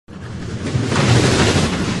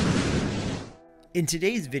In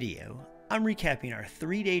today's video, I'm recapping our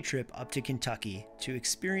 3-day trip up to Kentucky to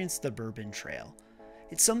experience the Bourbon Trail.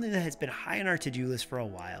 It's something that has been high on our to-do list for a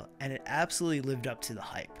while, and it absolutely lived up to the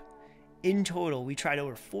hype. In total, we tried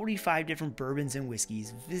over 45 different bourbons and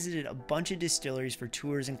whiskeys, visited a bunch of distilleries for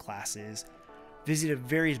tours and classes, visited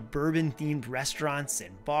various bourbon-themed restaurants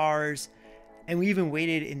and bars, and we even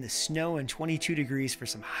waited in the snow and 22 degrees for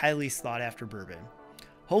some highly sought-after bourbon.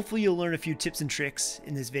 Hopefully you'll learn a few tips and tricks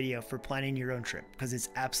in this video for planning your own trip, because it's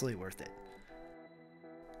absolutely worth it.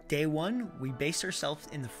 Day 1, we based ourselves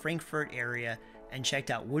in the Frankfort area and checked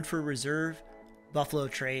out Woodford Reserve, Buffalo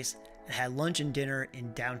Trace, and had lunch and dinner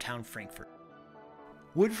in downtown Frankfort.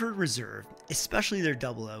 Woodford Reserve, especially their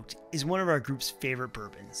double oaked, is one of our group's favorite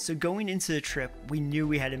bourbons, so going into the trip, we knew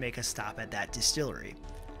we had to make a stop at that distillery.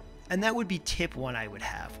 And that would be tip 1 I would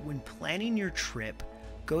have. When planning your trip,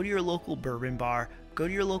 go to your local bourbon bar, go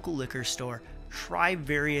to your local liquor store, try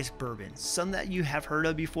various bourbons. Some that you have heard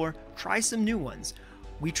of before, try some new ones.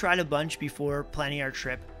 We tried a bunch before planning our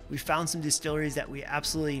trip. We found some distilleries that we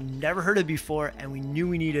absolutely never heard of before, and we knew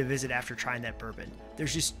we needed to visit after trying that bourbon.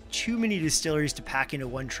 There's just too many distilleries to pack into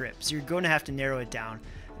one trip, so you're going to have to narrow it down,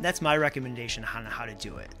 and that's my recommendation on how to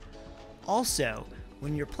do it. Also,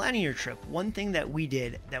 when you're planning your trip, one thing that we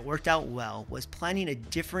did that worked out well was planning a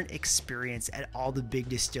different experience at all the big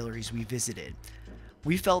distilleries we visited.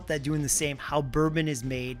 We felt that doing the same how bourbon is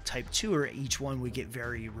made type tour at each one would get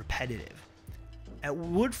very repetitive. At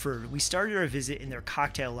Woodford, we started our visit in their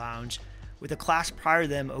cocktail lounge with a class prior to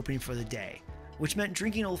them opening for the day, which meant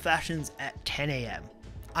drinking old fashions at 10 a.m.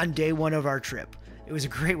 on day 1 of our trip. It was a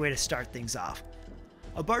great way to start things off.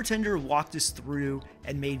 A bartender walked us through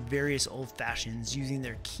and made various old fashions using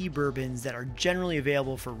their key bourbons that are generally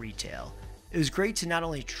available for retail. It was great to not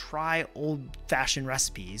only try old fashioned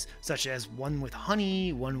recipes, such as one with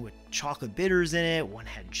honey, one with chocolate bitters in it, one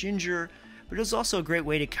had ginger, but it was also a great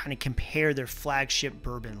way to kind of compare their flagship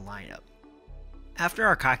bourbon lineup. After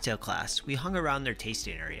our cocktail class, we hung around their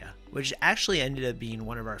tasting area, which actually ended up being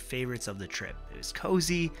one of our favorites of the trip. It was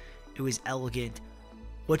cozy, it was elegant,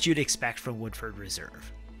 what you'd expect from Woodford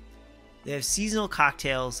Reserve. They have seasonal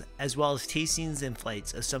cocktails as well as tastings and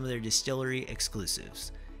flights of some of their distillery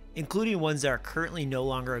exclusives, including ones that are currently no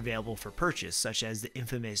longer available for purchase, such as the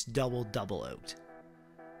infamous double oaked.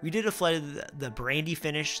 We did a flight of the brandy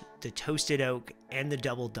finish, the toasted oak, and the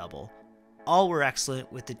double. All were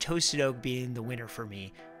excellent, with the toasted oak being the winner for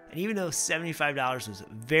me, and even though $75 was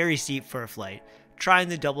very steep for a flight, trying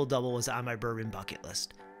the double was on my bourbon bucket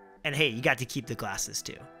list. And hey, you got to keep the glasses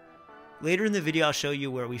too. Later in the video I'll show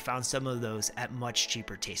you where we found some of those at much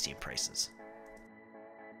cheaper tasting prices.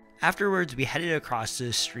 Afterwards, we headed across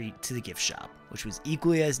the street to the gift shop, which was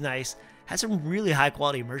equally as nice, had some really high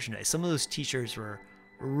quality merchandise. Some of those t-shirts were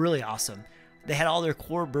really awesome. They had all their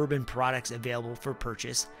core bourbon products available for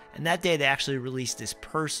purchase, and that day they actually released this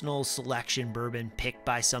personal selection bourbon picked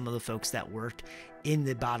by some of the folks that worked in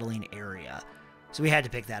the bottling area. So we had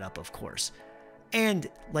to pick that up, of course. And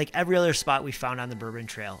like every other spot we found on the Bourbon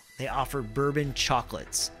Trail, they offered bourbon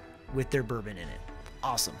chocolates with their bourbon in it.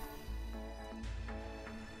 Awesome.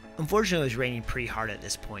 Unfortunately, it was raining pretty hard at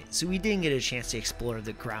this point, so we didn't get a chance to explore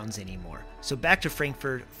the grounds anymore. So back to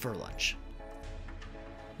Frankfort for lunch.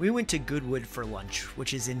 We went to Goodwood for lunch,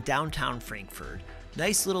 which is in downtown Frankfort.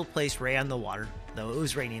 Nice little place right on the water, though it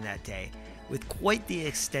was raining that day, with quite the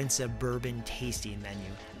extensive bourbon tasting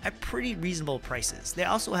menu at pretty reasonable prices. They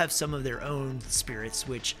also have some of their own spirits,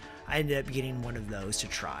 which I ended up getting one of those to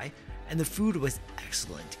try, and the food was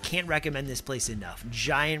excellent. Can't recommend this place enough.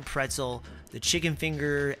 Giant pretzel, the chicken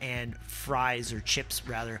finger and fries, or chips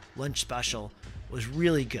rather, lunch special was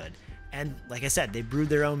really good. And like I said, they brewed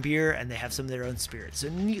their own beer and they have some of their own spirits. So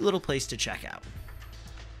a neat little place to check out.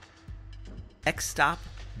 Next stop,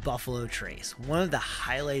 Buffalo Trace, one of the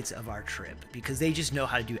highlights of our trip because they just know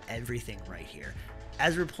how to do everything right here.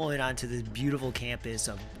 As we're pulling onto this beautiful campus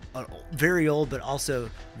of a very old but also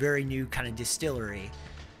very new kind of distillery,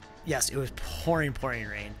 yes, it was pouring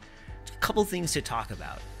rain. A couple things to talk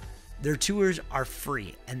about. Their tours are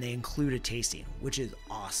free and they include a tasting, which is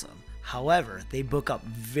awesome. However, they book up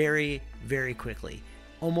very quickly,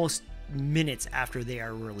 almost minutes after they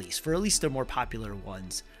are released, for at least the more popular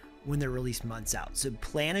ones when they're released months out. So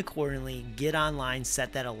plan accordingly, get online,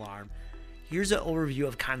 set that alarm. Here's an overview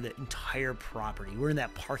of kind of the entire property. We're in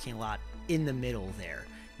that parking lot in the middle there.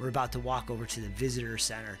 We're about to walk over to the visitor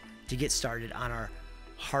center to get started on our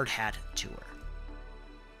hard hat tour.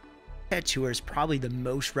 That tour is probably the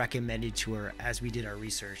most recommended tour as we did our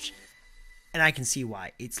research. And I can see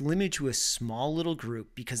why. It's limited to a small little group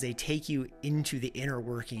because they take you into the inner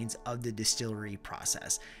workings of the distillery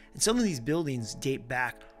process. And some of these buildings date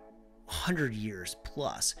back 100 years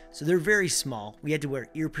plus. So they're very small. We had to wear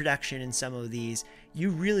ear protection in some of these. You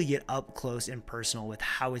really get up close and personal with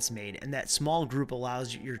how it's made. And that small group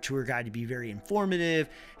allows your tour guide to be very informative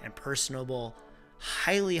and personable.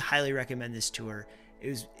 Highly, highly recommend this tour.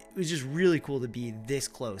 It was just really cool to be this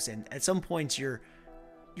close. And at some points you're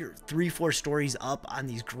 3-4 stories up on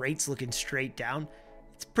these grates looking straight down.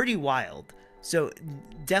 It's pretty wild. So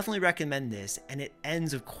definitely recommend this. And it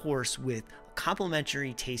ends, of course, with a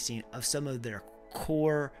complimentary tasting of some of their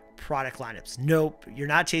core product lineups. Nope, you're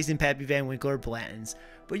not tasting Pappy Van Winkle or Blanton's,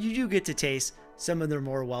 but you do get to taste some of their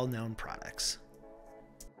more well-known products.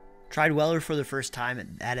 Tried Weller for the first time,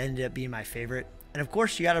 and that ended up being my favorite. And of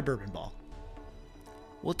course, you got a bourbon ball.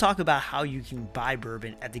 We'll talk about how you can buy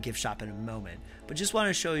bourbon at the gift shop in a moment, but just want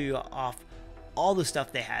to show you off all the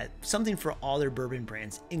stuff they had, something for all their bourbon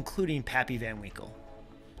brands, including Pappy Van Winkle.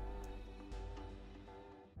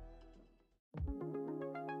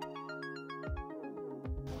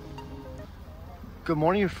 Good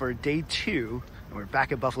morning for day 2, and we're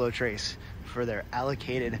back at Buffalo Trace for their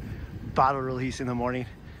allocated bottle release in the morning.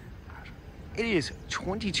 It is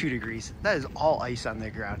 22 degrees. That is all ice on the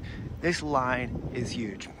ground. This line is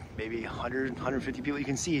huge. Maybe 100, 150 people. You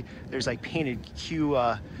can see there's like painted Q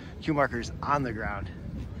markers on the ground.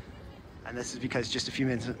 And this is because just a few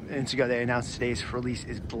minutes ago they announced today's release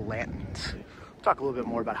is Blanton's. We'll talk a little bit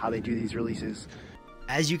more about how they do these releases.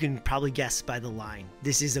 As you can probably guess by the line,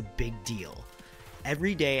 this is a big deal.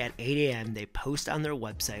 Every day at 8 a.m. they post on their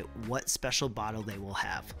website what special bottle they will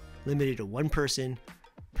have, limited to one person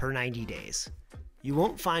per 90 days. You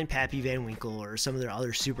won't find Pappy Van Winkle or some of their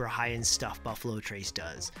other super high-end stuff Buffalo Trace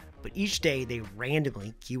does, but each day they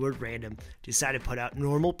randomly, keyword random, decide to put out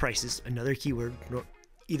normal prices, another keyword,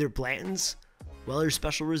 either Blanton's, Weller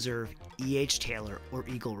Special Reserve, E.H. Taylor, or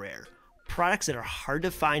Eagle Rare. Products that are hard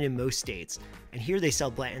to find in most states, and here they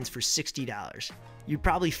sell Blanton's for $60. You'd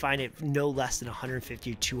probably find it no less than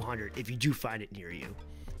 $150 or $200 if you do find it near you.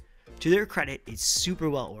 To their credit, it's super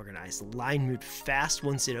well organized. The line moved fast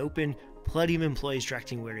once it opened, plenty of employees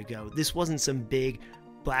directing where to go. This wasn't some big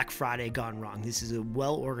Black Friday gone wrong. This is a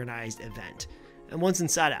well organized event. And once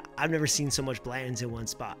inside, I've never seen so much Blanton's in one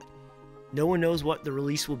spot. No one knows what the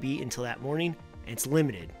release will be until that morning, and it's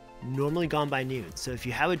limited, normally gone by noon. So if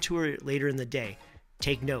you have a tour later in the day,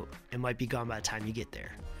 take note, it might be gone by the time you get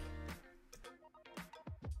there.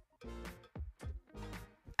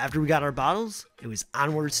 After we got our bottles, it was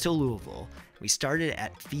onwards to Louisville. We started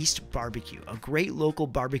at Feast Barbecue, a great local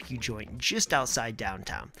barbecue joint just outside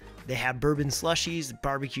downtown. They have bourbon slushies,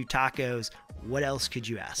 barbecue tacos. What else could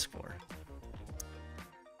you ask for?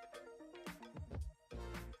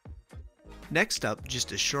 Next up,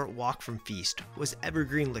 just a short walk from Feast, was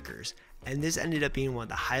Evergreen Liquors, and this ended up being one of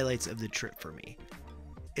the highlights of the trip for me.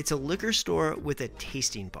 It's a liquor store with a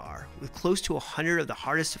tasting bar, with close to 100 of the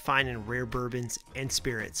hardest to find and rare bourbons and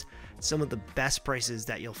spirits, some of the best prices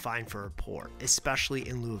that you'll find for a pour, especially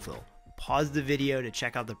in Louisville. Pause the video to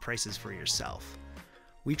check out the prices for yourself.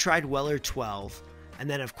 We tried Weller 12, and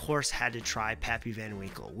then of course had to try Pappy Van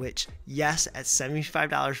Winkle, which, yes, at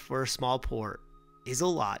 $75 for a small pour is a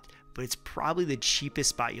lot, but it's probably the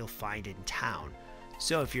cheapest spot you'll find in town.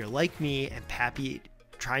 So if you're like me and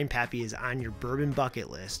trying Pappy is on your bourbon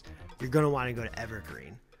bucket list, you're going to want to go to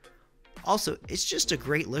Evergreen. Also, it's just a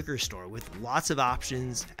great liquor store with lots of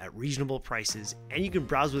options at reasonable prices, and you can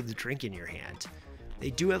browse with a drink in your hand.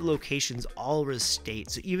 They do have locations all over the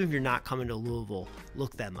state, so even if you're not coming to Louisville,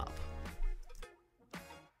 look them up.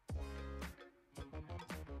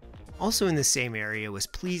 Also in the same area was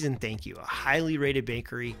Please and Thank You, a highly rated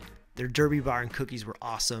bakery. Their Derby bar and cookies were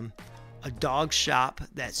awesome. A dog shop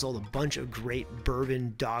that sold a bunch of great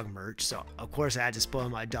bourbon dog merch, so of course I had to spoil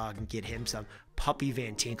my dog and get him some Puppy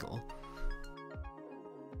Van Tinkle.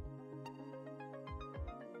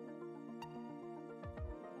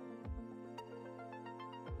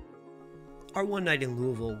 Our one night in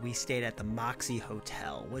Louisville, we stayed at the Moxie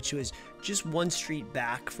Hotel, which was just one street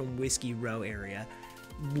back from Whiskey Row area,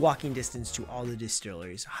 walking distance to all the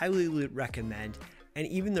distilleries. Highly recommend. And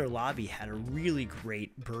even their lobby had a really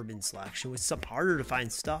great bourbon selection with some harder to find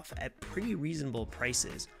stuff at pretty reasonable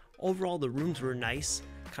prices. Overall, the rooms were nice,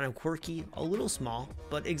 kind of quirky, a little small,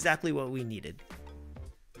 but exactly what we needed.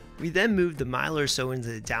 We then moved a mile or so into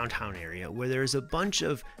the downtown area where there's a bunch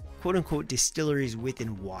of quote-unquote distilleries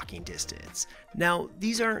within walking distance. Now,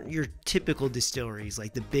 these aren't your typical distilleries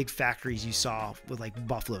like the big factories you saw with like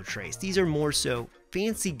Buffalo Trace. These are more so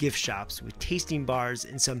fancy gift shops with tasting bars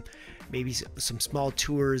and maybe some small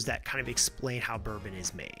tours that kind of explain how bourbon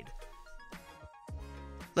is made.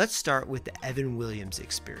 Let's start with the Evan Williams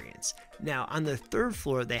experience. Now, on the third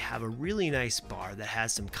floor, they have a really nice bar that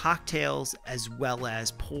has some cocktails as well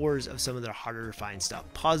as pours of some of their harder to find stuff.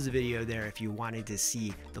 Pause the video there if you wanted to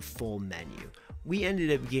see the full menu. We ended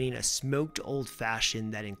up getting a smoked old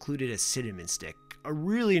fashioned that included a cinnamon stick, a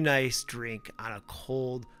really nice drink on a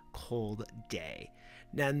cold day.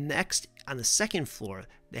 Now next, on the second floor,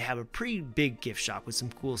 they have a pretty big gift shop with some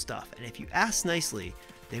cool stuff, and if you ask nicely,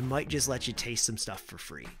 they might just let you taste some stuff for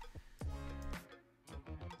free.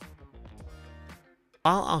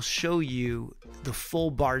 I'll show you the full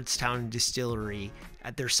Bardstown distillery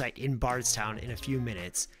at their site in Bardstown in a few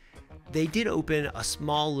minutes. They did open a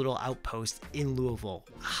small little outpost in Louisville,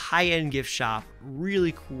 high-end gift shop,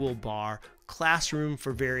 really cool bar, classroom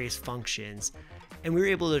for various functions, and we were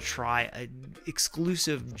able to try an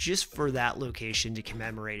exclusive just for that location to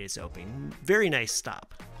commemorate its opening. Very nice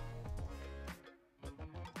stop.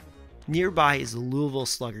 Nearby is the Louisville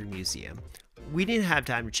Slugger Museum. We didn't have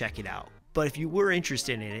time to check it out, but if you were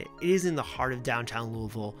interested in it, it is in the heart of downtown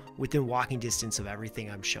Louisville within walking distance of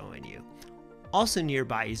everything I'm showing you. Also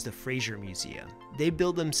nearby is the Fraser Museum. They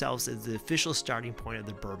build themselves as the official starting point of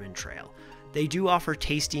the Bourbon Trail. They do offer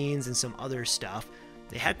tastings and some other stuff.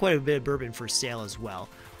 They had quite a bit of bourbon for sale as well,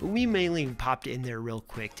 but we mainly popped in there real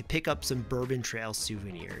quick to pick up some Bourbon Trail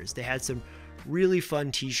souvenirs. They had some really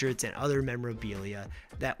fun t-shirts and other memorabilia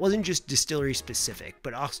that wasn't just distillery specific,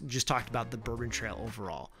 but also just talked about the Bourbon Trail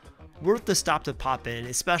overall. Worth the stop to pop in,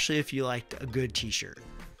 especially if you liked a good t-shirt.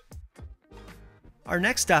 Our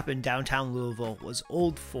next stop in downtown Louisville was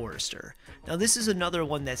Old Forester. Now this is another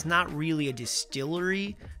one that's not really a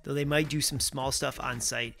distillery, though they might do some small stuff on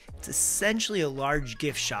site. It's essentially a large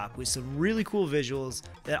gift shop with some really cool visuals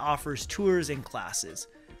that offers tours and classes.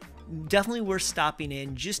 Definitely worth stopping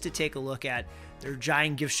in just to take a look at their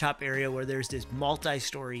giant gift shop area where there's this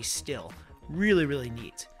multi-story still. Really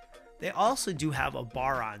neat. They also do have a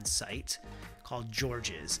bar on site called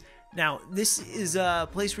George's. Now, this is a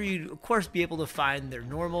place where you'd, of course, be able to find their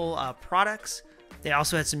normal products. They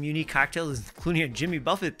also had some unique cocktails, including a Jimmy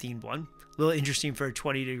Buffett themed one. A little interesting for a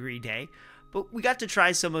 20-degree day. But we got to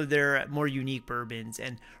try some of their more unique bourbons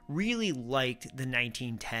and really liked the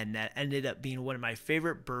 1910 that ended up being one of my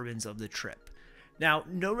favorite bourbons of the trip. Now,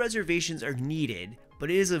 no reservations are needed, but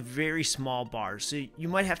it is a very small bar, so you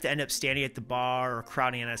might have to end up standing at the bar or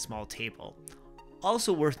crowding on a small table.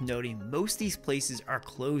 Also worth noting, most of these places are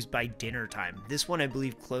closed by dinner time. This one I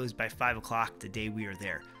believe closed by 5 o'clock the day we were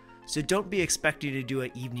there. So don't be expecting to do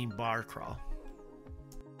an evening bar crawl.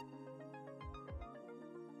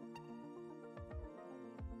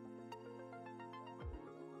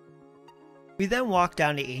 We then walked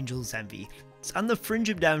down to Angel's Envy. It's on the fringe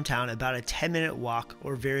of downtown, about a 10-minute walk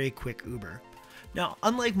or very quick Uber. Now,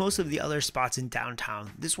 unlike most of the other spots in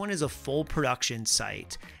downtown, this one is a full production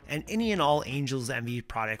site, and any and all Angel's Envy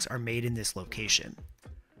products are made in this location.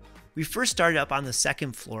 We first started up on the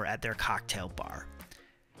second floor at their cocktail bar.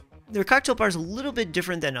 Their cocktail bar is a little bit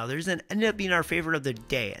different than others and ended up being our favorite of the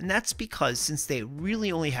day, and that's because since they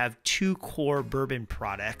really only have 2 core bourbon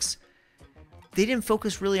products, they didn't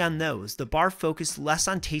focus really on those. The bar focused less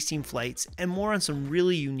on tasting flights and more on some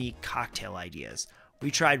really unique cocktail ideas. We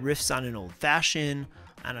tried riffs on an old fashioned,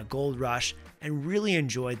 on a gold rush, and really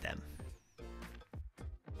enjoyed them.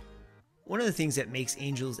 One of the things that makes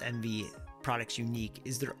Angel's Envy products unique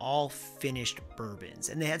is they're all finished bourbons,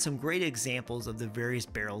 and they had some great examples of the various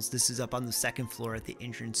barrels. This is up on the second floor at the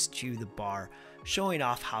entrance to the bar, showing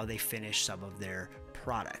off how they finish some of their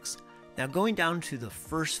products. Now going down to the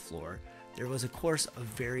first floor, there was of course a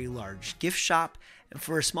very large gift shop, and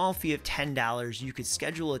for a small fee of $10 you could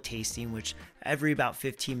schedule a tasting, which every about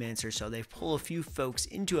 15 minutes or so they pull a few folks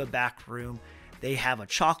into a back room. They have a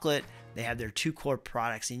chocolate, they have their 2 core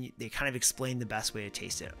products, and they kind of explain the best way to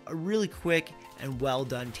taste it. A really quick and well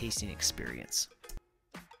done tasting experience.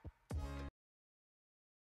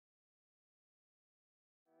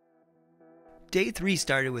 Day 3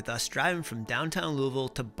 started with us driving from downtown Louisville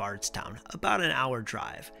to Bardstown, about an hour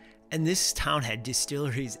drive. And this town had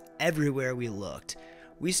distilleries everywhere we looked.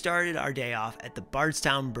 We started our day off at the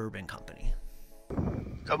Bardstown Bourbon Company.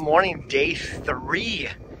 Good morning, day 3.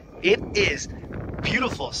 It is a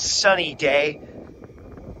beautiful sunny day.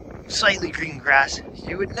 Slightly green grass.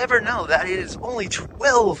 You would never know that it is only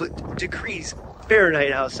 12 degrees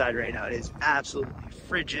Fahrenheit outside right now. It is absolutely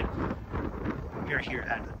frigid. We are here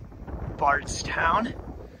at Bardstown.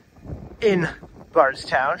 In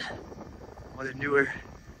Bardstown. One of the newer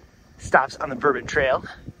stops on the Bourbon Trail.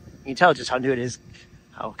 You can tell just how new it is,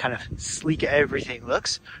 how kind of sleek everything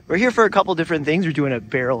looks. We're here for a couple different things. We're doing a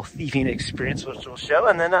barrel thieving experience, which we'll show,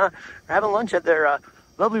 and then we're having lunch at their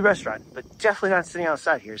Lovely restaurant, but definitely not sitting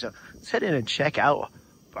outside here. So let's head in and check out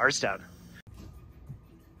Bardstown.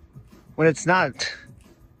 When it's not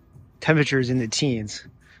temperatures in the teens,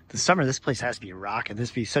 the summer, this place has to be rocking.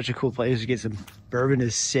 This would be such a cool place to get some bourbon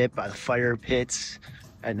to sip by the fire pits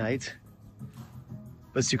at night.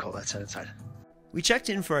 But it's too cold outside. We checked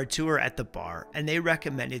in for our tour at the bar, and they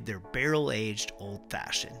recommended their barrel-aged Old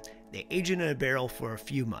Fashioned. They aged it in a barrel for a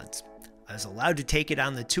few months. I was allowed to take it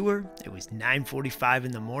on the tour. It was 9:45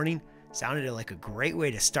 in the morning. Sounded like a great way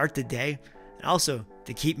to start the day, and also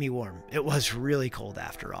to keep me warm. It was really cold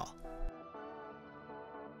after all.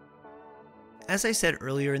 As I said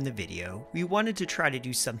earlier in the video, we wanted to try to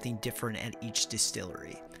do something different at each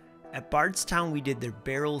distillery. At Bardstown, we did their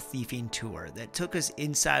barrel thieving tour that took us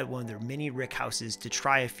inside one of their mini rick houses to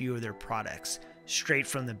try a few of their products, straight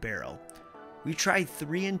from the barrel. We tried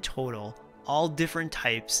 3 in total, all different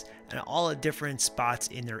types, and all at different spots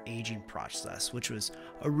in their aging process, which was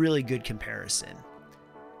a really good comparison.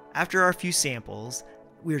 After our few samples,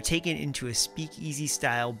 we were taken into a speakeasy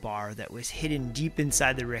style bar that was hidden deep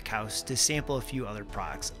inside the rick house to sample a few other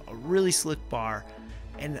products. A really slick bar,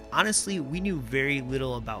 and honestly, we knew very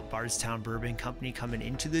little about Bardstown Bourbon Company coming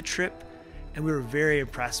into the trip, and we were very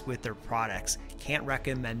impressed with their products. Can't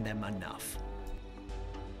recommend them enough.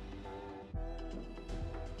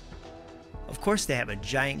 Of course, they have a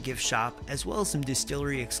giant gift shop as well as some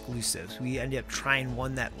distillery exclusives. We ended up trying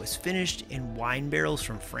one that was finished in wine barrels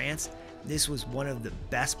from France. This was one of the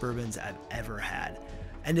best bourbons I've ever had.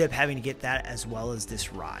 Ended up having to get that as well as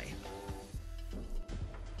this rye.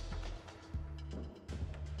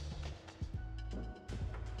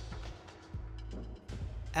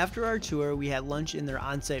 After our tour, we had lunch in their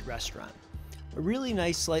on-site restaurant, a really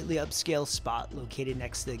nice, slightly upscale spot located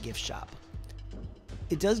next to the gift shop.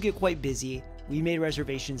 It does get quite busy. We made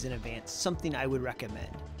reservations in advance, something I would recommend.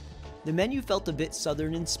 The menu felt a bit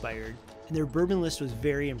Southern inspired, and their bourbon list was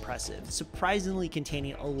very impressive, surprisingly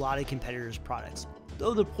containing a lot of competitors' products,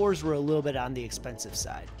 though the pours were a little bit on the expensive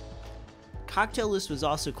side. Cocktail list was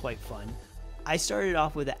also quite fun. I started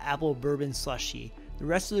off with an apple bourbon slushie. The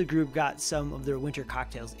rest of the group got some of their winter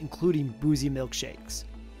cocktails, including boozy milkshakes.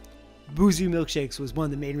 Boozy milkshakes was one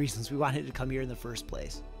of the main reasons we wanted to come here in the first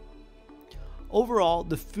place. Overall,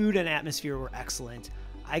 the food and atmosphere were excellent.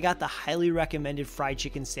 I got the highly recommended fried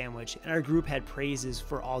chicken sandwich, and our group had praises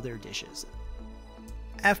for all their dishes.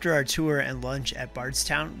 After our tour and lunch at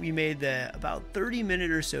Bardstown, we made the about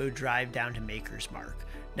 30-minute or so drive down to Maker's Mark.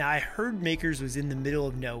 Now, I heard Maker's was in the middle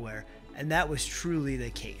of nowhere, and that was truly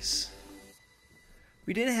the case.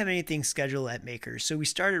 We didn't have anything scheduled at Maker's, so we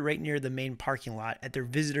started right near the main parking lot at their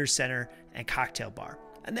visitor center and cocktail bar.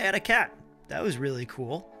 And they had a cat. That was really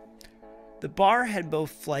cool. The bar had both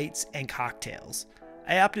flights and cocktails.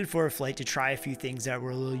 I opted for a flight to try a few things that were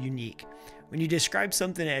a little unique. When you describe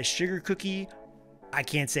something as sugar cookie, I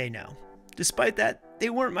can't say no. Despite that, they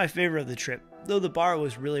weren't my favorite of the trip, though the bar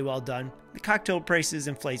was really well done. The cocktail prices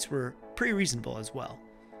and flights were pretty reasonable as well.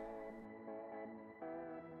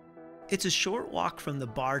 It's a short walk from the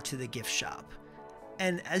bar to the gift shop,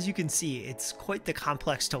 and as you can see, it's quite the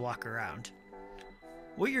complex to walk around.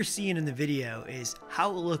 What you're seeing in the video is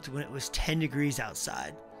how it looked when it was 10 degrees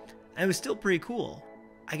outside, and it was still pretty cool.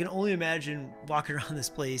 I can only imagine walking around this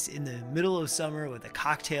place in the middle of summer with a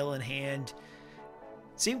cocktail in hand.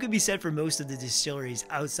 Same could be said for most of the distilleries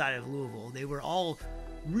outside of Louisville. They were all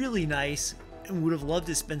really nice and would have loved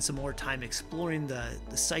to spend some more time exploring the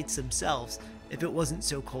sites themselves if it wasn't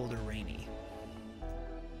so cold or rainy.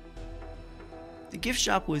 The gift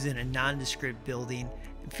shop was in a nondescript building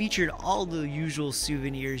and featured all the usual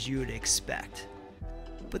souvenirs you would expect.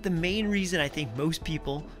 But the main reason I think most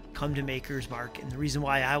people come to Maker's Mark, and the reason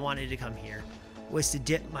why I wanted to come here, was to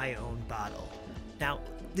dip my own bottle. Now,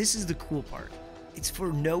 this is the cool part. It's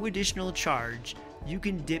for no additional charge. You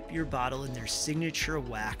can dip your bottle in their signature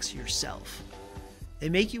wax yourself. They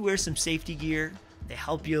make you wear some safety gear. They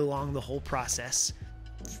help you along the whole process.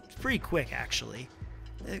 It's pretty quick, actually.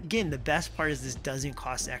 Again, the best part is this doesn't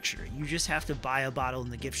cost extra. You just have to buy a bottle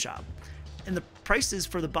in the gift shop. And the prices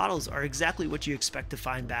for the bottles are exactly what you expect to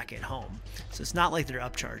find back at home. So it's not like they're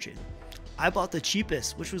upcharging. I bought the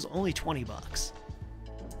cheapest, which was only 20 bucks.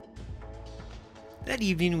 That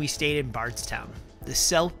evening we stayed in Bardstown, the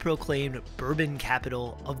self-proclaimed bourbon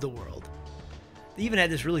capital of the world. They even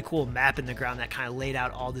had this really cool map in the ground that kind of laid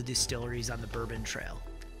out all the distilleries on the Bourbon Trail.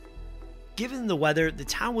 Given the weather, the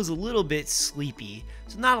town was a little bit sleepy,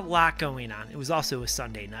 so not a lot going on. It was also a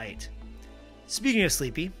Sunday night. Speaking of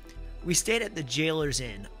sleepy, we stayed at the Jailer's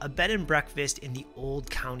Inn, a bed and breakfast in the Old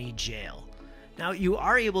County Jail. Now, you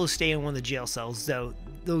are able to stay in one of the jail cells, though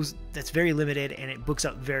that's very limited and it books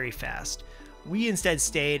up very fast. We instead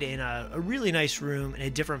stayed in a really nice room in a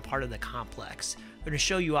different part of the complex. I'm going to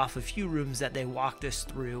show you off a few rooms that they walked us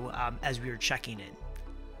through as we were checking in.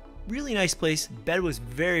 Really nice place. Bed was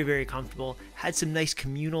very, very comfortable. Had some nice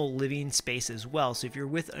communal living space as well. So if you're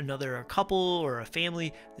with another couple or a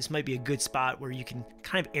family, this might be a good spot where you can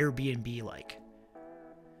kind of Airbnb like.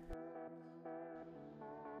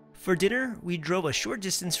 For dinner, we drove a short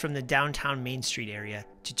distance from the downtown Main Street area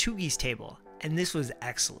to Tugi's Table, and this was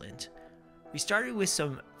excellent. We started with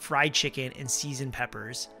some fried chicken and seasoned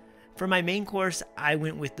peppers. For my main course, I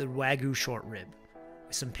went with the Wagyu short rib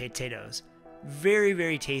with some potatoes. Very,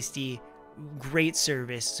 very tasty, great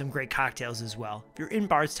service, some great cocktails as well. If you're in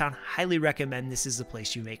Bardstown, highly recommend this is the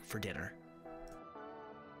place you make for dinner.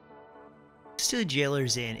 Next to the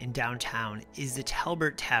Jailer's Inn in downtown is the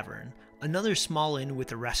Talbert Tavern, another small inn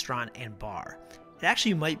with a restaurant and bar. It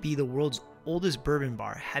actually might be the world's oldest bourbon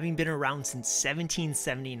bar, having been around since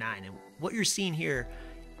 1779, and what you're seeing here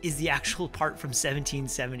is the actual part from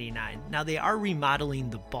 1779. Now they are remodeling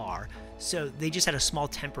the bar, so they just had a small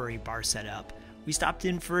temporary bar set up. We stopped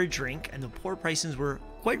in for a drink and the pour prices were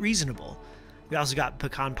quite reasonable. We also got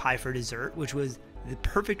pecan pie for dessert, which was the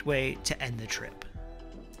perfect way to end the trip.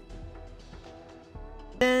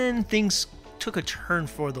 Then things took a turn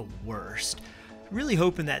for the worst. Really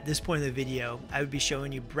hoping that at this point in the video, I would be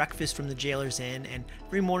showing you breakfast from the Jailer's Inn, and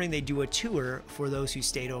every morning they do a tour for those who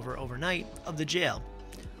stayed overnight of the jail.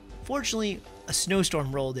 Fortunately, a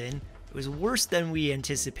snowstorm rolled in. It was worse than we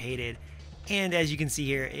anticipated, and as you can see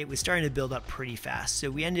here, it was starting to build up pretty fast.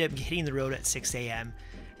 So we ended up hitting the road at 6 a.m.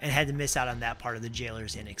 and had to miss out on that part of the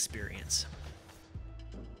Jailer's Inn experience.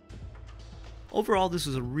 Overall, this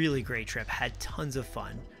was a really great trip. Had tons of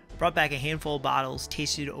fun. Brought back a handful of bottles,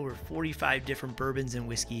 tasted over 45 different bourbons and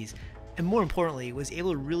whiskeys, and more importantly, was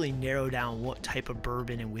able to really narrow down what type of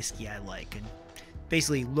bourbon and whiskey I like, and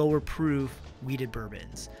basically lower proof wheated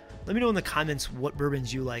bourbons. Let me know in the comments what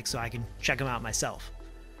bourbons you like so I can check them out myself.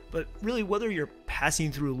 But really, whether you're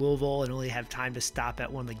passing through Louisville and only have time to stop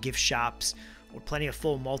at one of the gift shops or planning a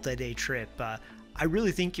full multi-day trip, I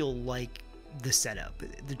really think you'll like the setup.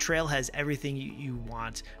 The trail has everything you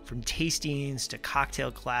want, from tastings to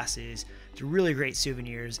cocktail classes to really great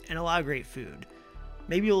souvenirs and a lot of great food.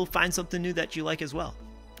 Maybe you'll find something new that you like as well.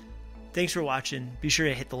 Thanks for watching. Be sure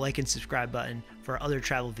to hit the like and subscribe button for other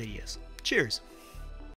travel videos. Cheers!